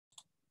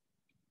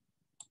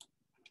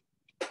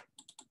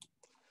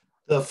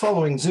The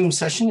following Zoom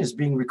session is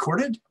being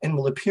recorded and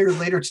will appear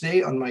later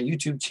today on my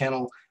YouTube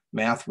channel,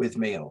 Math with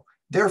Mayo.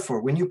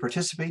 Therefore, when you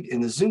participate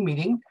in the Zoom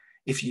meeting,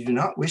 if you do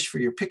not wish for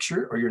your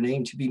picture or your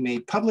name to be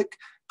made public,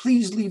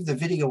 please leave the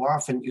video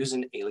off and use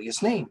an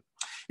alias name.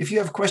 If you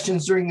have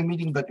questions during the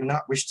meeting but do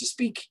not wish to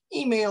speak,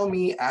 email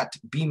me at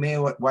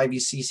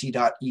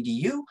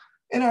bmayo@ybcc.edu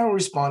and I will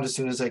respond as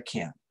soon as I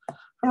can.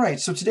 All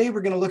right, so today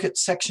we're going to look at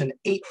section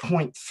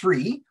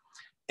 8.3.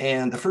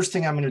 And the first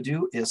thing I'm going to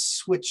do is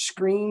switch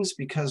screens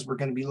because we're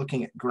going to be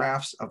looking at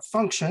graphs of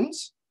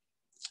functions.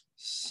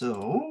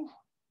 So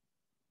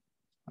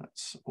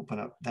let's open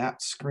up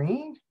that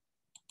screen.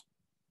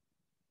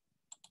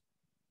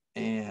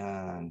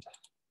 And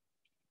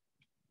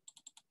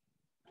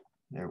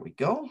there we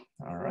go.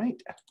 All right.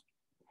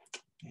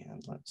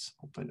 And let's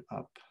open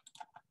up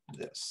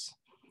this.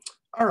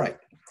 All right.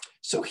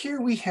 So here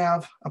we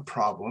have a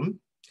problem.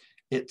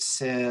 It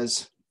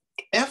says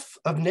f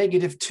of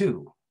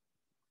 -2.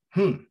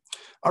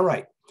 All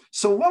right,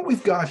 so what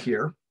we've got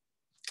here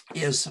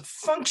is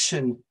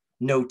function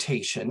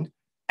notation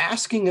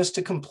asking us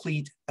to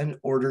complete an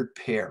ordered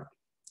pair,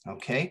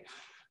 okay?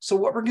 So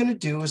what we're gonna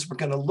do is we're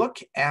gonna look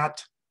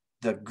at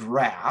the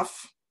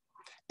graph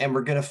and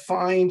we're gonna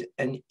find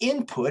an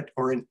input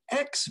or an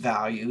x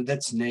value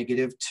that's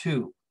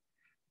 -2.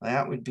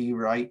 That would be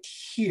right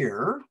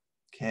here,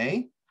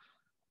 okay?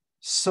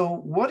 So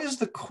what is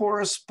the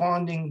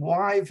corresponding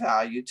y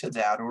value to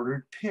that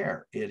ordered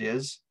pair? It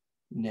is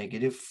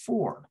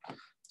 -4.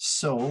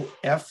 So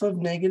f of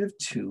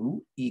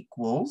 -2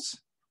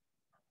 equals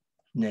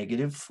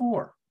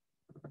 -4.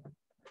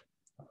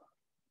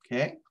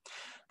 Okay,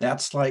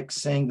 that's like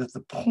saying that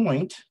the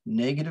point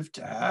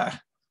 -2.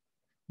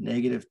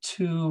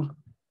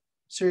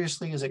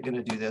 Seriously, is it going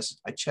to do this?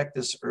 I checked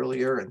this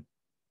earlier and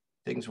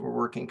things were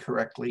working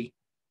correctly.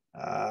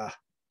 Let's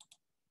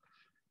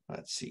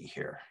see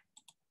here.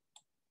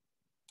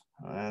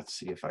 Let's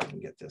see if I can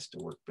get this to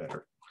work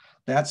better.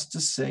 That's to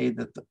say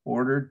that the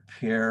ordered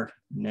pair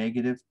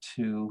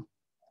 -2,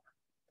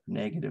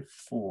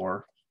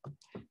 -4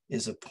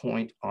 is a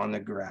point on the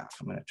graph.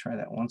 I'm going to try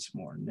that once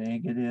more.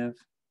 -2,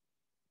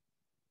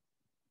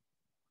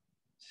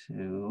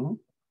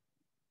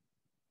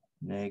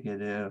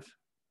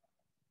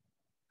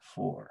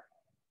 -4.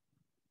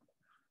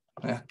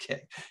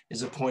 Okay,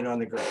 is a point on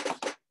the graph.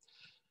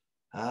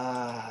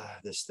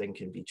 This thing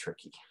can be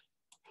tricky.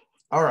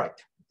 All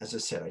right. As I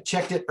said, I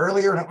checked it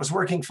earlier and it was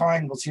working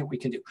fine. We'll see what we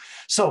can do.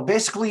 So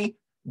basically,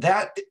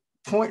 that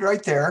point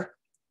right there,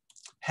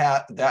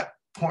 has the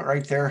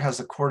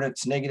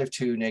coordinates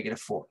 -2,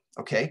 -4.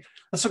 Okay,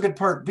 let's look at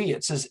part B.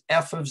 It says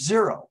f of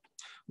 0.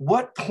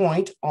 What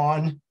point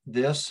on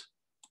this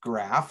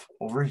graph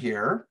over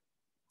here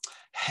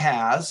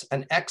has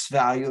an x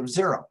value of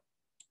 0?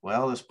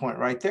 Well, this point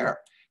right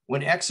there.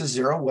 When x is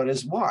 0, what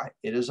is y?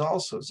 It is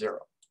also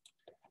 0.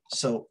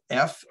 So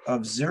f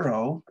of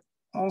 0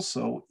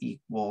 also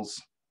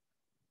equals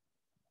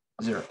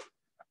 0.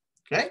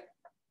 Okay?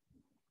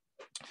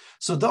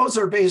 So those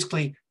are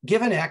basically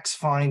given x,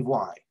 find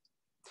y.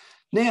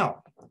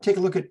 Now, take a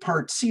look at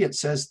part C. It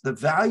says the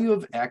value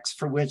of x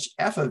for which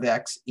f of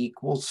x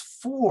equals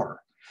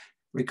 4.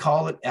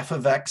 Recall that f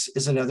of x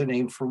is another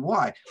name for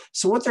y.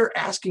 So what they're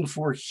asking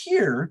for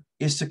here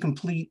is to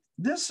complete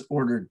this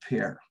ordered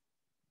pair.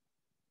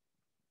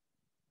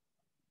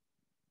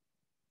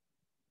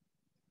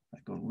 I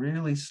go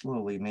really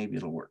slowly, maybe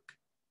it'll work.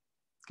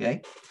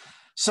 Okay,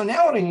 so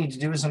now what I need to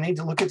do is I need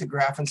to look at the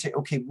graph and say,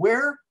 okay,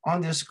 where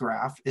on this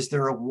graph is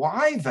there a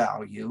y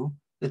value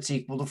that's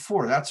equal to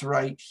 4? That's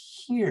right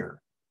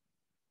here.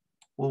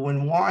 Well,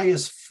 when y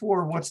is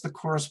 4, what's the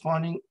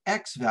corresponding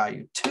x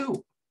value?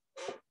 2.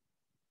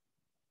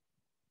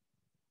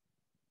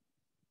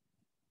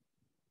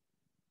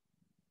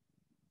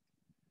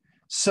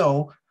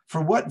 So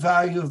for what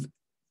value of,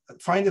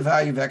 find the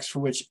value of x for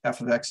which f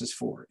of x is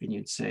 4. And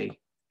you'd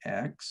say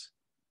x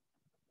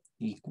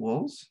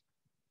equals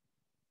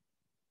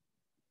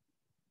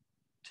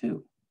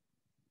 2.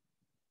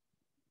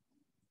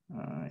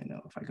 I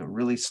know if I go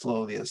really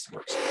slow, this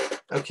works.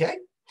 Okay.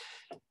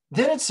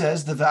 Then it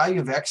says the value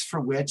of x for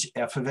which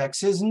f of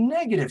x is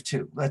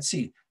 -2. Let's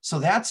see. So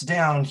that's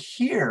down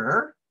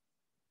here.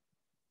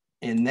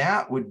 And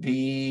that would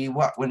be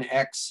what? When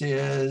x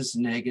is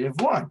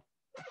 -1.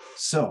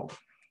 So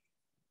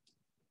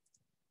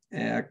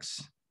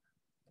x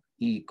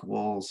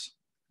equals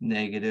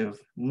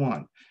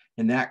 -1.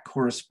 And that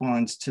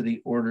corresponds to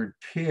the ordered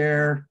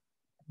pair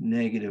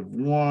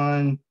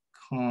 -1,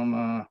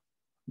 comma,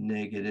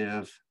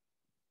 -2.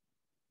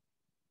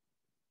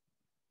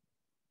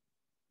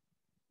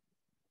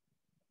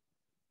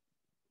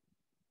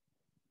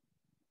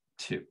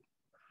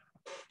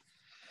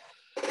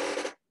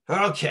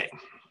 Okay,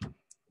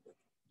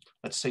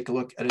 let's take a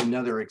look at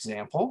another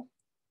example.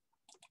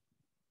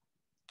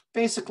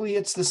 Basically,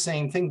 it's the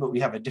same thing, but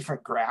we have a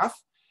different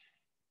graph.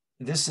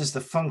 This is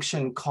the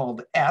function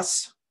called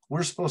s.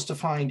 We're supposed to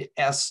find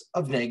s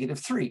of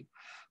 -3.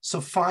 So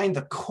find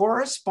the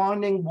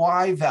corresponding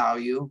y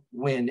value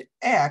when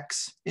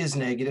x is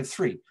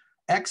 -3.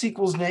 x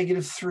equals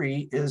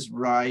 -3 is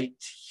right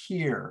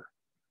here.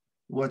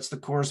 What's the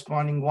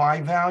corresponding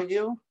y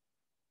value?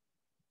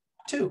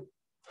 2.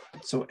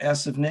 So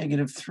s of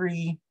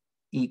 -3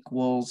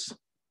 equals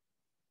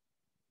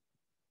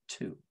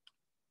 2.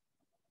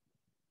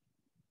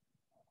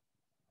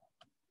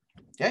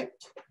 Okay,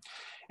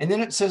 and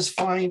then it says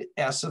find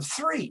s of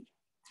 3.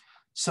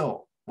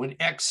 So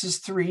when x is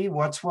 3,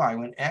 what's y?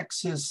 When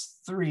x is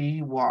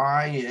 3,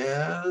 y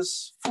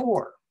is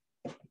 4.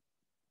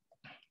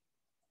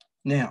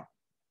 Now,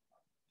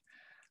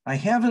 I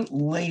haven't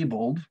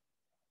labeled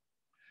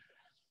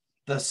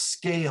the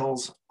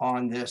scales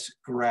on this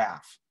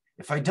graph.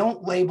 If I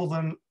don't label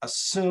them,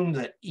 assume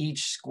that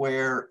each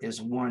square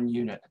is 1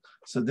 unit.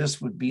 So this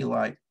would be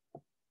like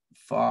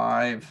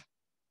 5,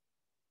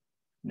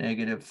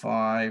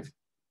 -5.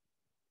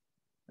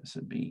 This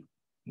would be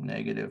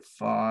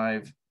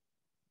 -5,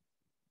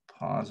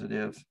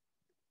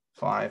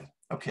 +5.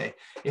 Okay,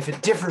 if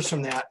it differs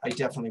from that, I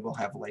definitely will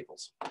have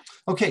labels.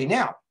 Okay,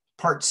 now,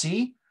 part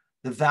C,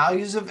 the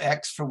values of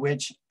x for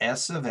which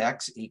s of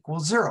x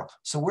equals 0.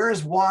 So where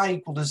is y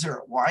equal to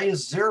 0? Y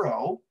is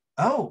 0.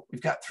 Oh,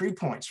 we've got 3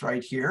 points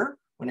right here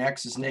when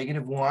x is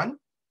 -1,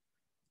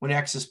 when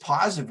x is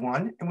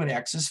 +1, and when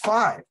x is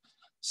 5.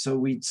 So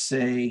we'd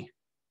say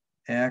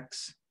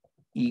x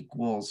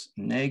equals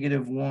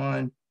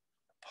 -1,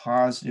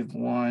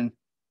 +1,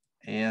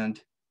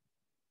 and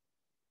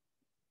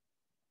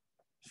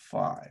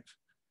 5.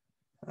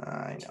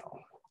 I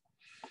know.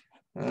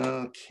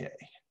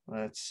 Okay,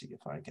 let's see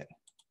if I can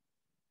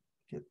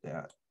get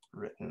that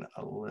written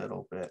a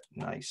little bit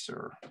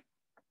nicer.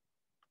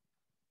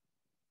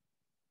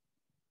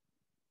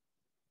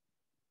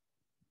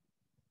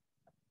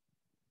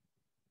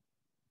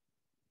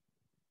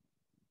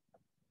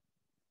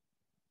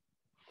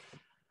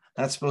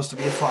 That's supposed to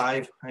be a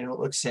 5. I know it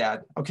looks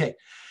sad. Okay,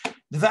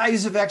 the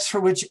values of x for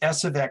which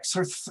s of x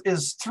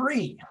is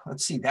 3.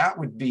 Let's see, that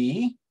would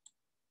be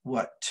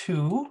what?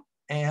 2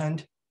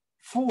 and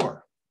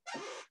 4.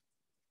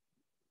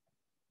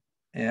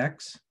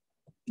 X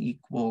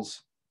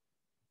equals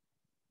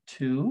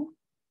 2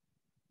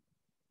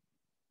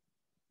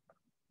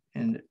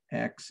 and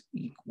x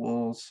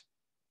equals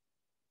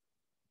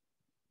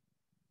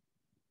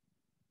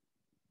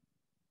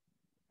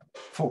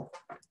 4.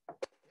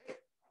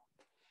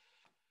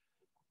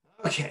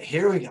 Okay,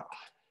 here we go.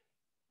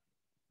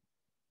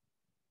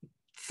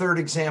 Third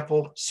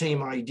example,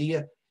 same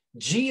idea.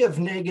 G of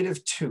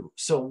 -2.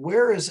 So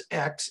where is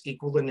x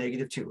equal to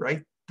 -2?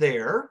 Right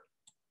there.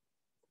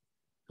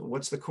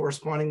 What's the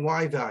corresponding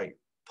y value?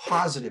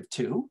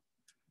 +2.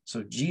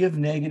 So G of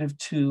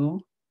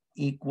 -2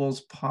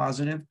 equals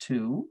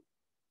 +2.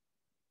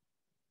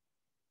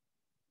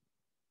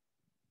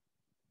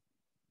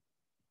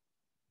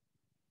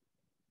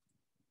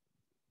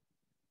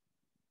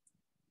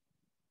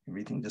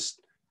 Everything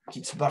just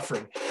keeps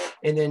buffering.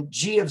 And then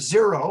G of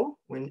 0,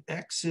 when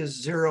x is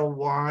 0,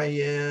 y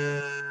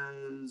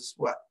is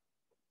what?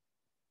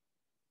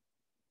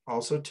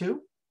 Also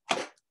 2?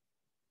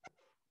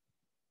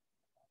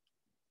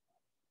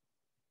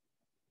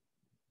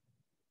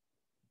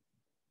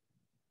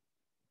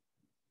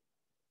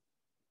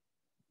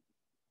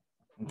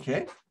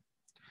 Okay,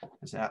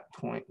 because that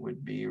point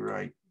would be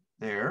right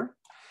there.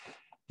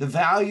 The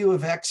value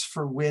of x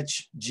for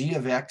which G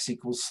of x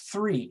equals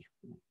 3.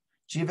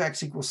 G of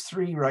x equals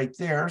 3 right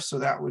there. So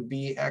that would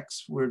be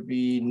x would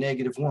be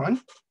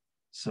 -1.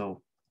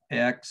 So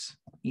x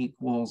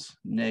equals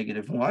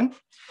 -1.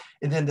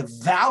 And then the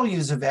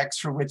values of x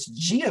for which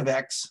G of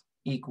x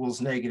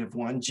equals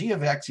 -1. G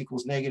of x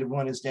equals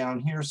 -1 is down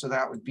here. So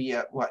that would be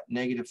at what?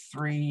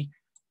 -3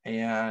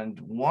 and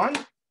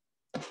 1.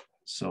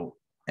 So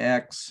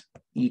x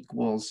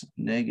equals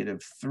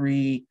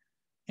 -3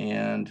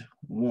 and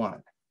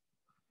 1.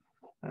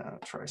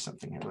 Try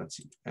something here. Let's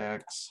see.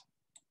 X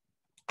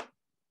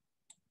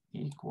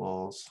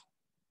equals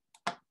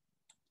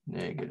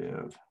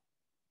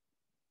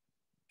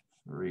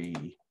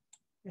 -3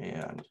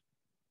 and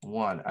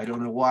 1. I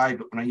don't know why,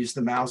 but when I use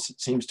the mouse,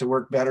 it seems to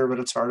work better, but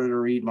it's harder to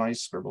read my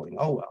scribbling.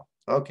 Oh, well.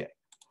 Okay.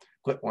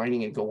 Quit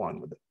whining and go on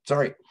with it.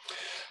 Sorry.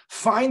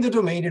 Find the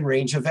domain and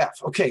range of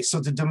f. Okay, so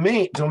the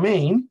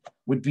domain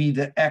would be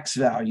the x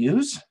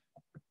values.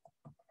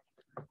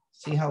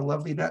 See how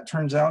lovely that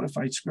turns out if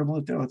I scribble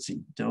it there? Let's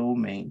see.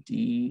 Domain,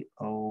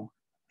 D-O-M-A-I-N,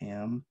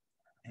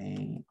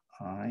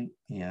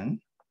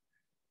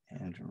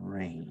 and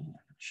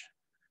range.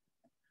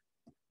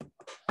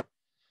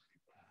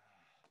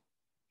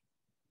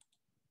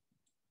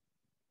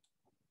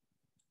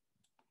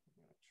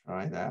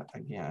 Try that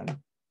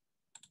again.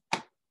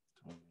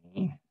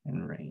 Domain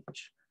and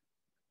range.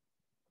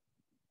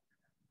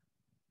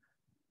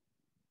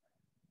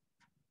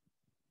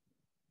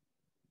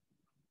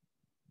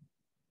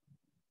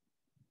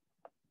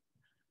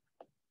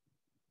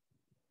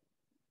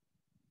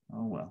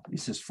 Oh, well,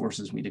 this just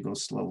forces me to go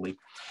slowly.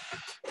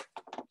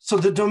 So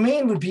the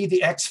domain would be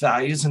the x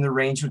values and the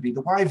range would be the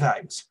y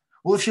values.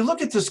 Well, if you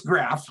look at this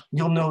graph,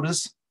 you'll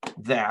notice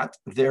that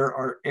there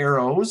are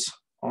arrows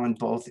on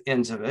both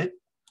ends of it.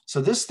 So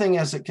this thing,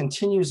 as it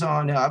continues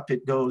on up,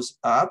 it goes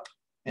up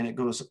and it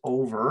goes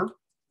over.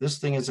 This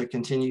thing, as it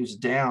continues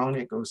down,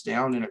 it goes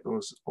down and it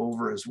goes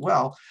over as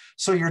well.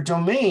 So your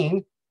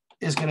domain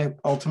is going to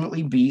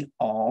ultimately be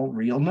all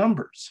real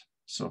numbers.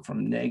 So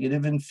from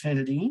negative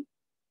infinity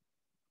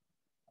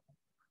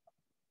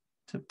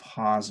to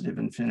positive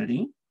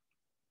infinity.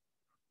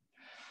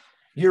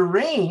 Your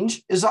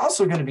range is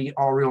also going to be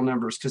all real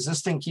numbers because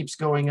this thing keeps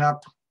going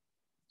up.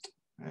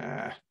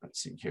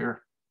 Let's see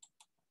here.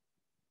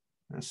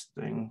 This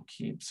thing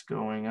keeps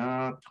going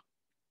up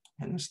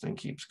and this thing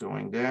keeps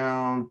going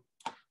down.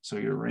 So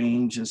your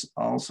range is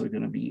also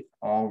going to be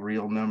all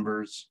real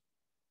numbers.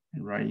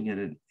 And writing it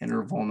in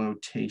interval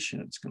notation,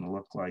 it's going to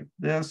look like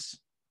this.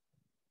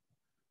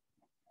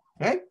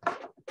 Okay.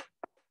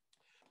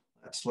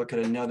 Let's look at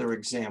another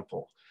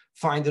example.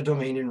 Find the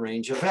domain and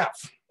range of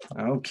f.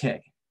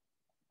 Okay.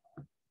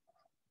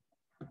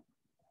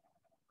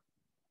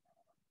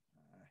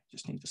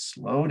 Just need to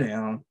slow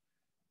down.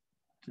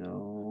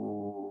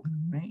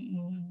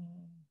 Domain.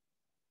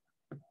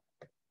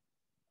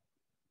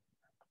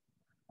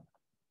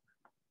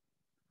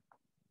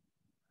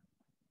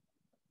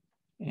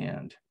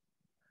 And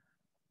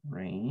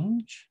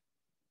range.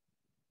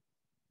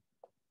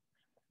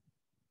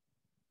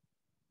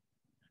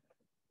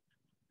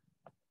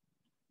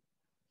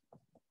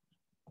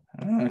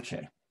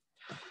 Okay.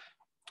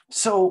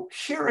 So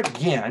here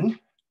again,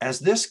 as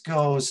this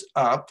goes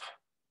up,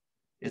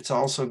 it's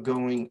also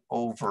going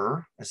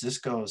over. As this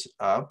goes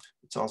up,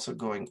 it's also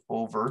going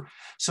over.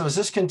 So as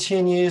this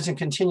continues and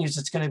continues,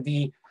 it's going to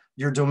be,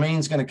 your domain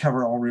is going to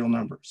cover all real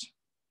numbers.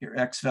 Your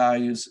x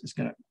values is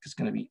going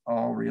to be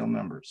all real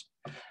numbers.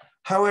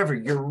 However,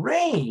 your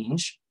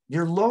range,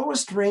 your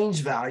lowest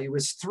range value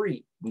is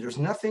 3. There's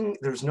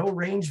no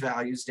range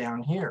values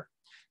down here,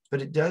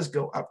 but it does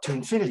go up to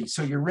infinity.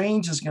 So your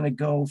range is going to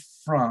go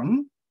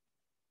from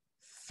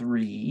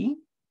 3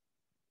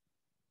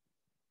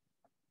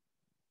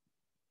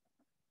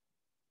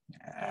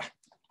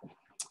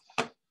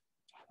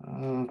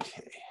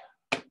 okay.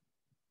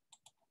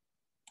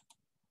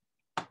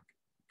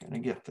 Gonna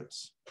get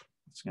this.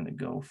 It's gonna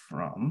go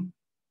from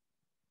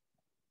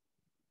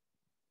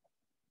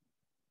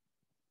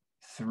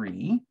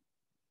 3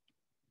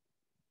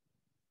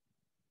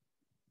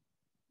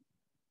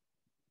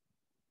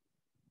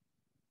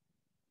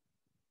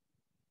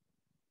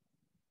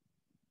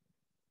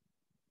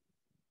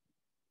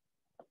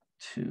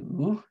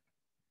 to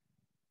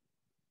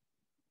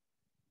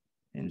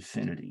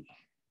infinity.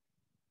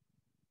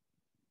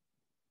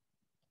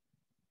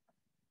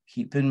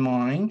 Keep in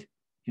mind,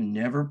 you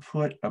never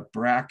put a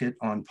bracket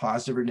on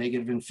positive or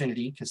negative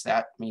infinity because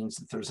that means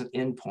that there's an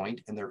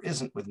endpoint, and there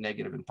isn't with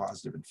negative and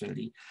positive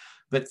infinity,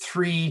 but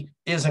 3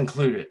 is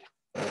included,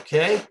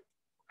 okay?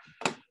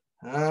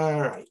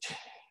 All right,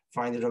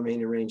 find the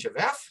domain and range of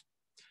f.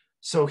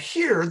 So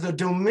here, the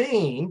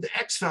domain, the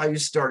x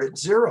values start at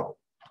 0.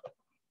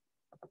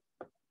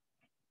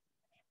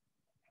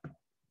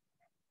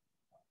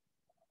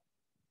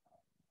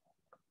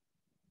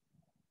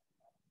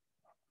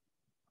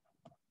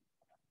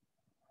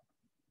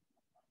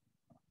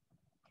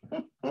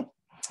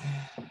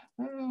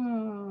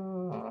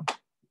 I'm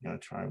going to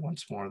try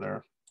once more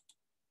there.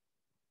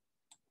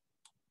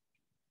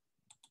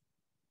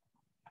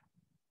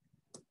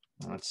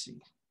 Let's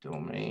see,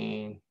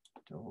 domain,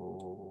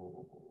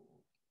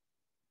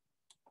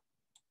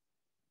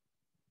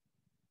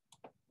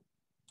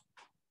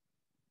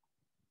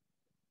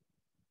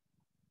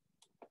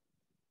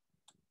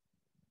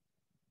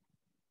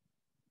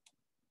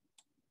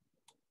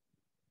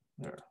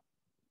 there.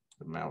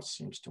 The mouse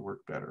seems to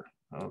work better.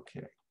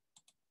 Okay.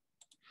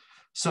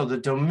 So the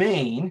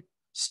domain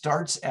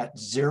starts at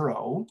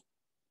 0.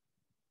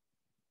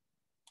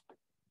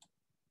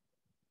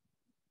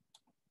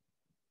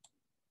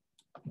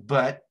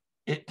 But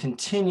it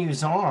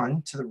continues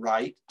on to the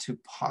right to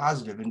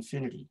positive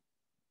infinity.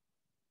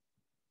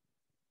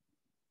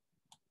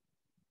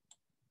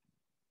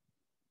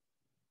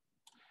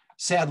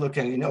 Sad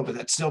looking, I know, but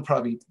that's still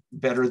probably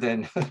better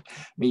than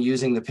me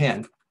using the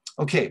pen.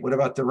 Okay, what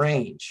about the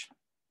range?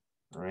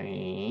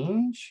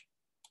 Range.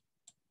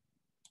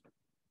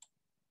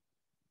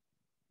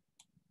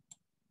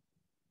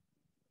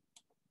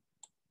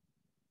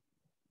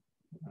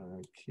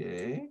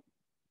 Okay.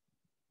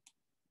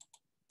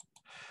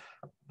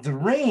 The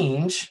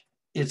range,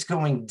 it's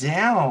going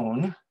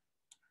down,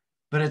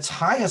 but its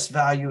highest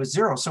value is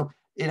 0. So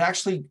it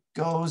actually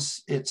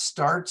goes, it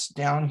starts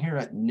down here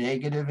at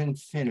negative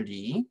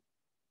infinity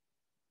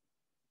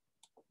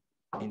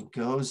and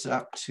goes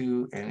up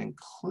to and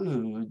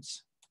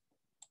includes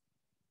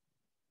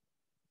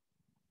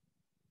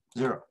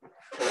 0.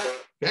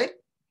 Okay.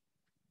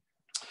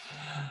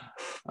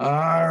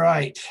 All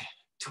right,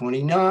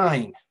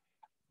 29.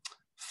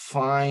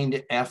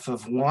 Find f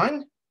of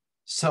 1.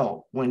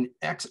 So when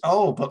x,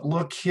 oh, but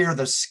look here,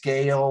 the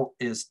scale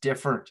is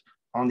different.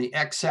 On the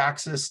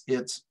x-axis,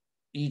 it's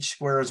each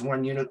square is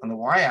 1 unit. On the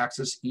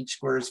y-axis, each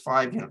square is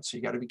 5 units. So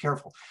you got to be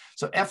careful.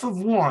 So f of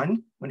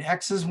 1, when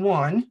x is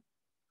 1,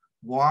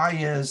 y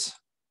is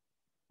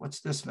what's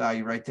this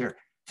value right there?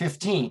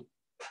 15,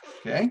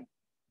 okay?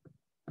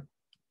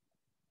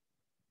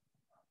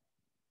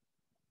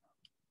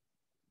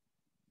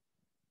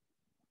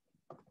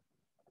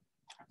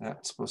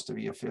 That's supposed to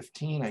be a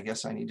 15. I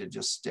guess I need to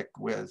just stick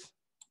with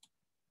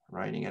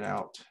writing it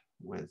out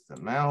with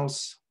the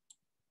mouse.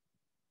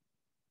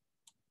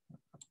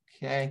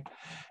 Okay,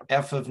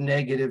 f of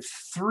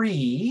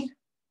 -3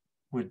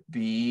 would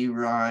be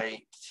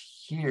right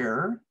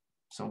here.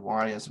 So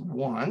y is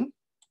 1.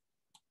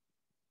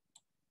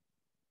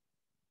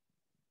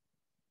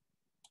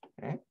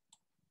 Okay.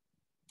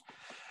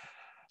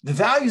 The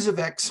values of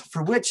x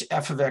for which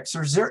f of x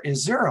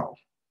is 0.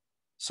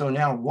 So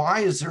now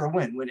y is 0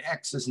 when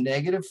x is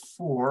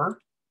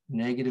 -4,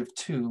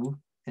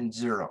 -2, and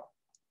 0.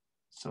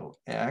 So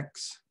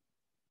x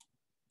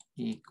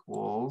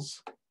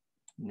equals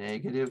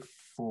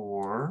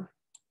 -4,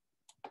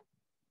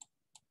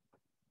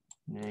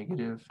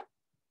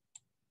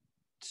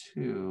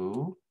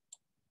 -2,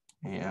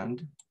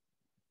 and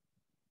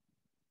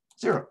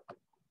 0.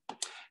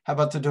 How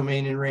about the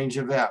domain and range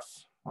of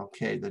f?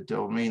 Okay, the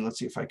domain, let's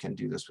see if I can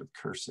do this with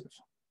cursive.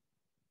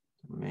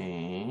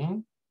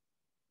 Domain,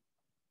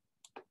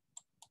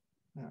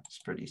 that's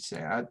pretty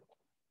sad,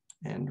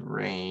 and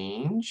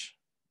range.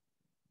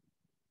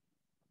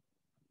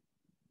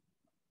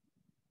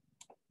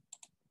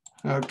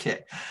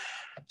 Okay,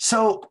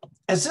 so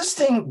as this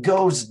thing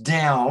goes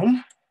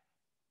down,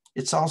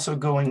 it's also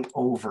going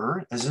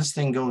over. As this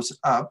thing goes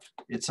up,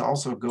 it's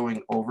also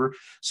going over.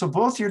 So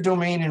both your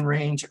domain and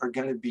range are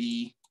going to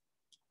be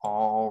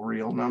all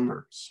real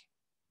numbers.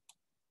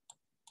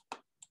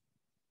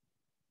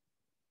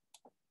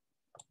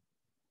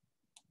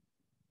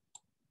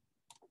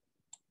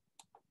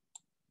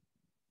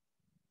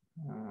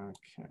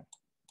 Okay.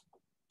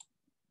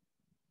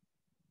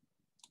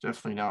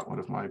 Definitely not one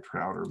of my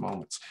prouder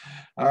moments.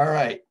 All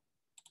right.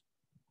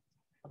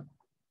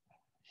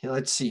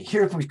 Let's see.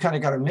 Here we've kind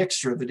of got a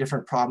mixture of the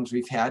different problems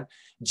we've had.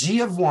 G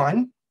of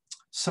 1.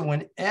 So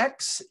when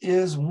x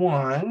is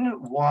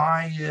 1,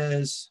 y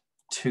is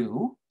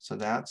 2. So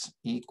that's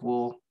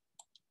equal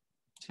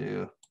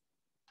to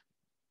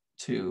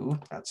 2.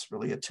 That's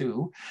really a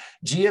 2.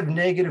 G of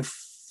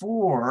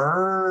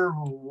 -4,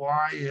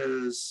 y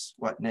is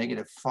what?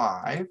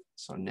 -5.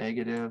 So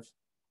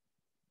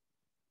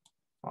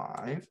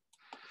 -5.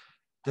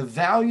 The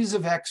values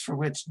of x for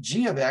which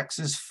g of x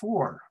is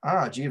 4.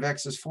 G of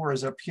x is 4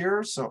 is up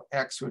here, so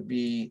x would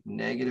be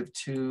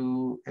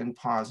 -2 and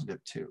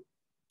 +2.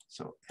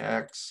 So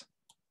x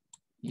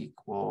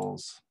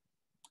equals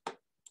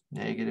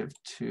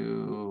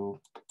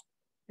 -2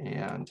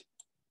 and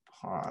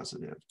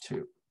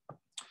 +2.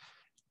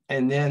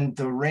 And then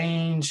the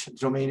range,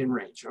 domain and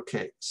range.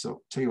 Okay,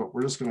 so tell you what,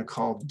 we're just going to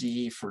call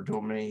D for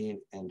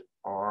domain and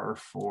R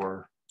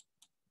for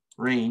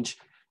range.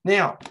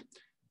 Now,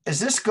 as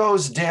this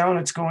goes down,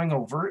 it's going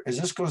over. As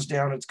this goes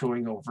down, it's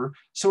going over.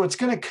 So it's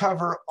going to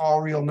cover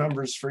all real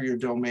numbers for your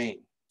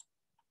domain.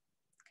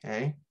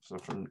 Okay, so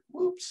from,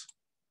 whoops,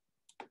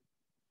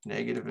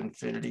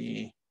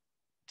 -infinity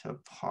to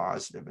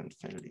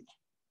 +infinity.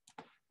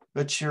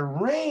 But your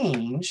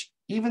range,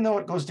 even though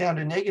it goes down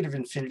to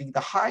 -infinity, the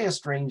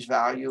highest range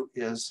value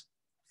is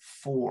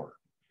 4.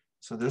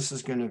 So this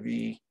is going to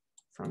be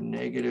from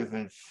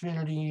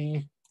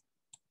 -infinity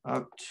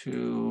up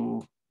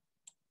to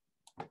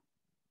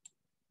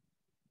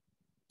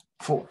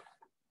 4.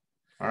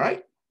 All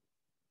right.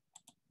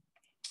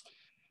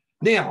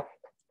 Now,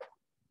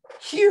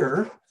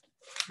 here,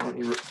 let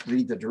me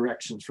read the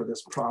directions for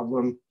this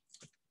problem.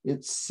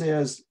 It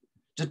says,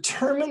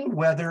 determine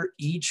whether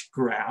each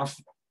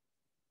graph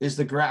is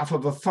the graph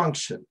of a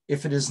function.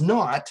 If it is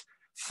not,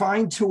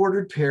 find two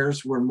ordered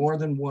pairs where more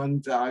than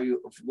one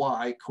value of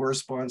y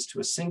corresponds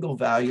to a single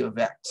value of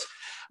x.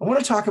 I want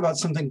to talk about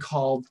something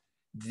called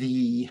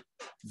the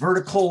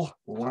vertical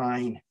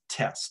line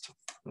test.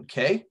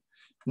 Okay.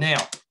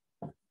 Now,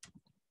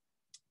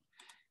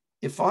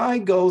 if I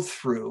go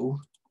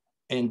through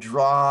and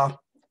draw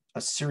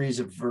a series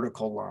of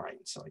vertical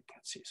lines, like,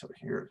 let's see, so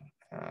here,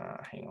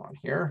 hang on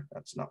here,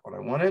 that's not what I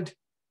wanted.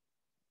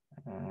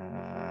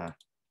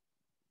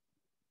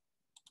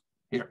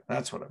 Here,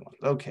 that's what I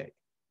wanted. Okay.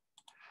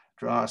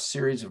 Draw a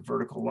series of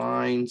vertical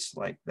lines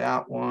like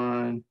that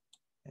one,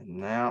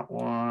 and that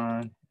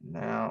one, and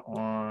that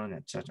one,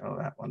 etc. Oh,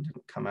 that one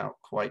didn't come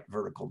out quite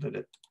vertical, did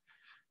it?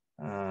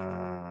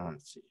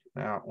 Let's see,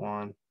 that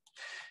one.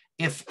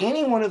 If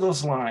any one of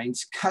those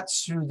lines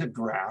cuts through the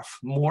graph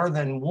more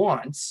than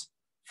once,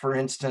 for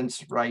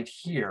instance, right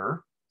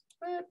here,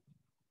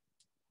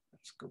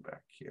 let's go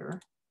back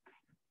here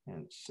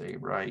and say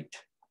right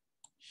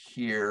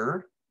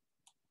here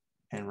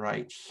and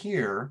right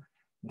here,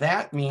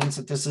 that means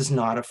that this is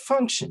not a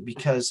function,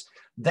 because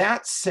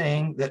that's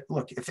saying that,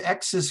 look, if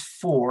x is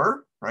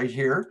 4 right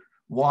here,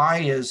 y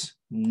is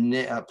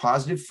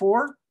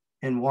 +4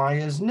 and y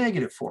is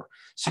 -4.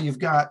 So you've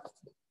got,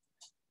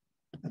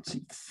 let's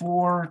see,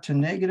 4 to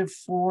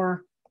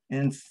 -4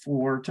 and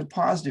 4 to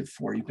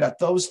 +4. You've got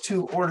those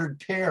two ordered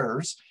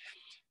pairs.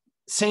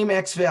 same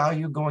X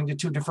value going to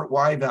 2 different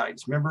Y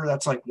values. Remember,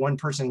 that's like one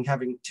person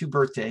having 2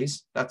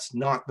 birthdays. That's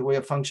not the way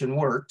a function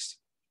works.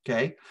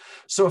 Okay,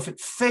 so if it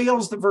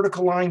fails the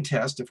vertical line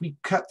test, if we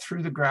cut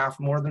through the graph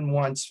more than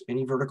once,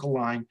 any vertical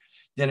line,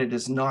 then it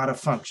is not a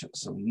function.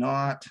 So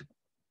not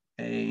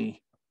a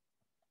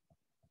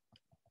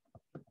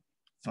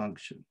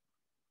function.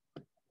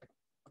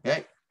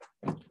 Okay,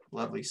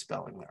 lovely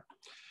spelling there.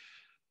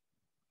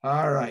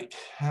 All right,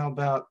 how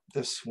about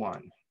this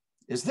one?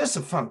 Is this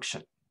a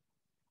function?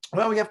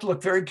 Well, we have to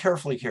look very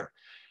carefully here.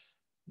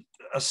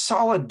 A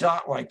solid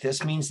dot like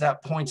this means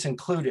that point's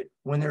included.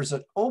 When there's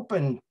an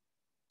open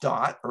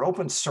dot or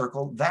open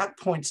circle, that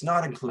point's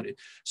not included.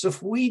 So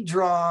if we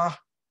draw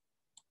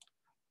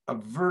a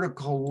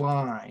vertical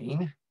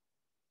line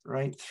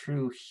right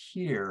through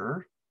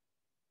here,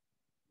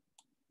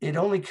 it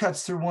only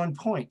cuts through one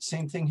point.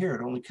 Same thing here,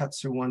 it only cuts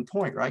through one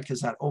point, right?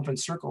 Because that open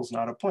circle is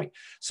not a point.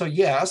 So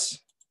yes,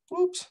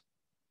 oops,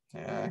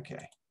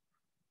 okay.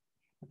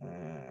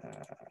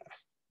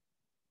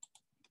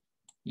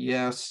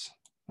 Yes,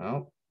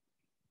 oh,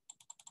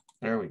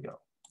 there we go.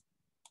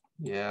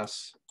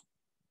 Yes,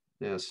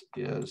 this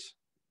is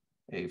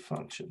a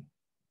function.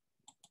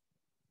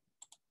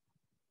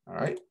 All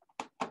right.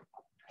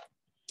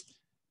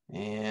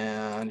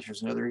 And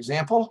here's another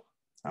example.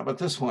 How about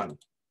this one?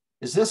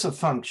 Is this a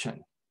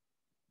function?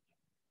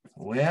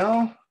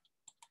 Well,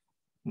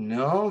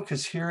 no,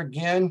 because here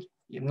again,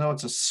 even though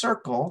it's a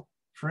circle,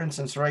 for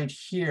instance, right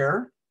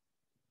here,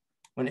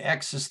 when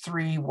x is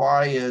 3,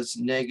 y is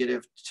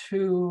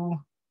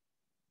 -2.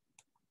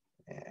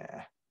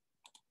 Yeah.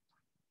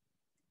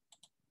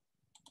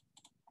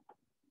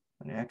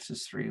 When x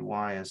is 3,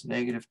 y is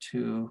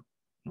 -2,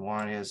 and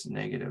y is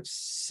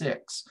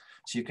 -6.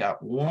 So you've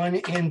got one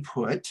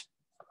input,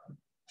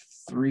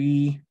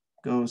 3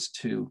 goes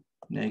to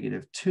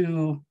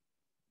 -2.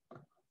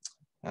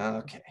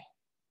 Okay,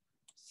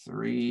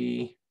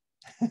 3.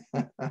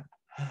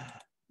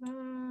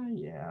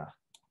 Yeah.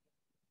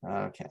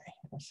 Okay,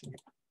 let's see.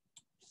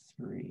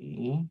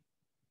 3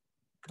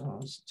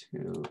 goes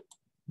to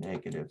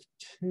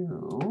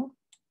 -2,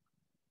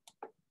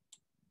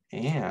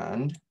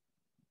 and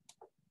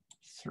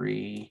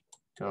 3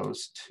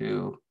 goes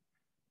to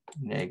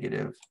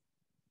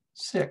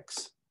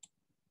 -6.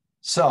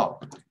 So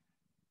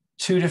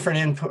two different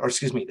input, or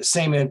excuse me, the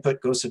same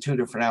input goes to 2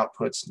 different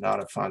outputs,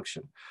 not a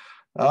function.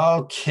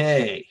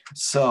 Okay,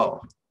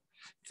 so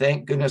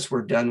thank goodness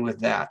we're done with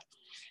that.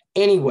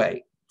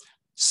 Anyway,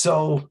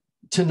 so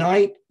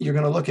tonight you're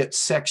going to look at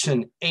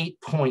section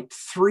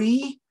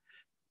 8.3,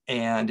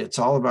 and it's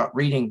all about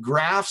reading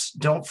graphs.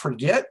 Don't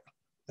forget,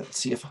 let's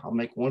see if I'll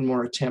make one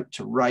more attempt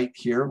to write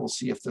here. We'll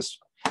see if this,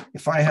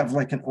 if I have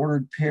like an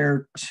ordered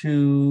pair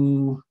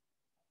to,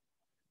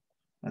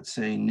 let's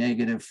say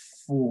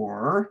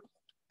 -4,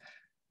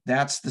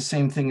 that's the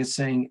same thing as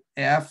saying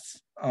f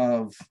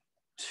of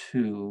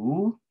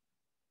 2,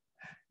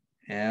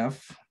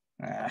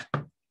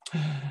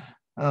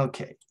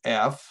 okay,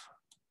 f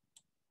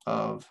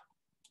of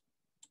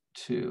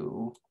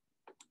 2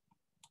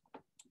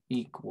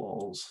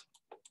 equals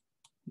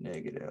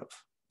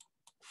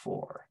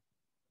 -4.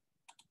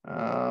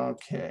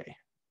 Okay.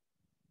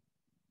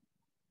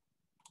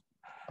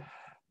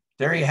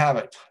 There you have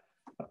it.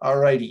 All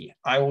righty.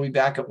 I will be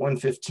back at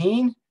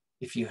 1:15.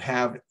 If you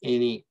have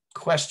any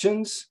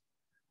questions,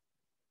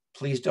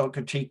 please don't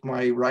critique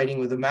my writing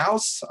with a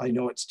mouse. I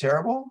know it's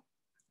terrible.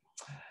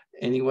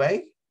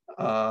 Anyway,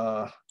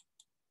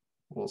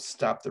 we'll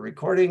stop the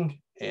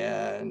recording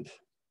and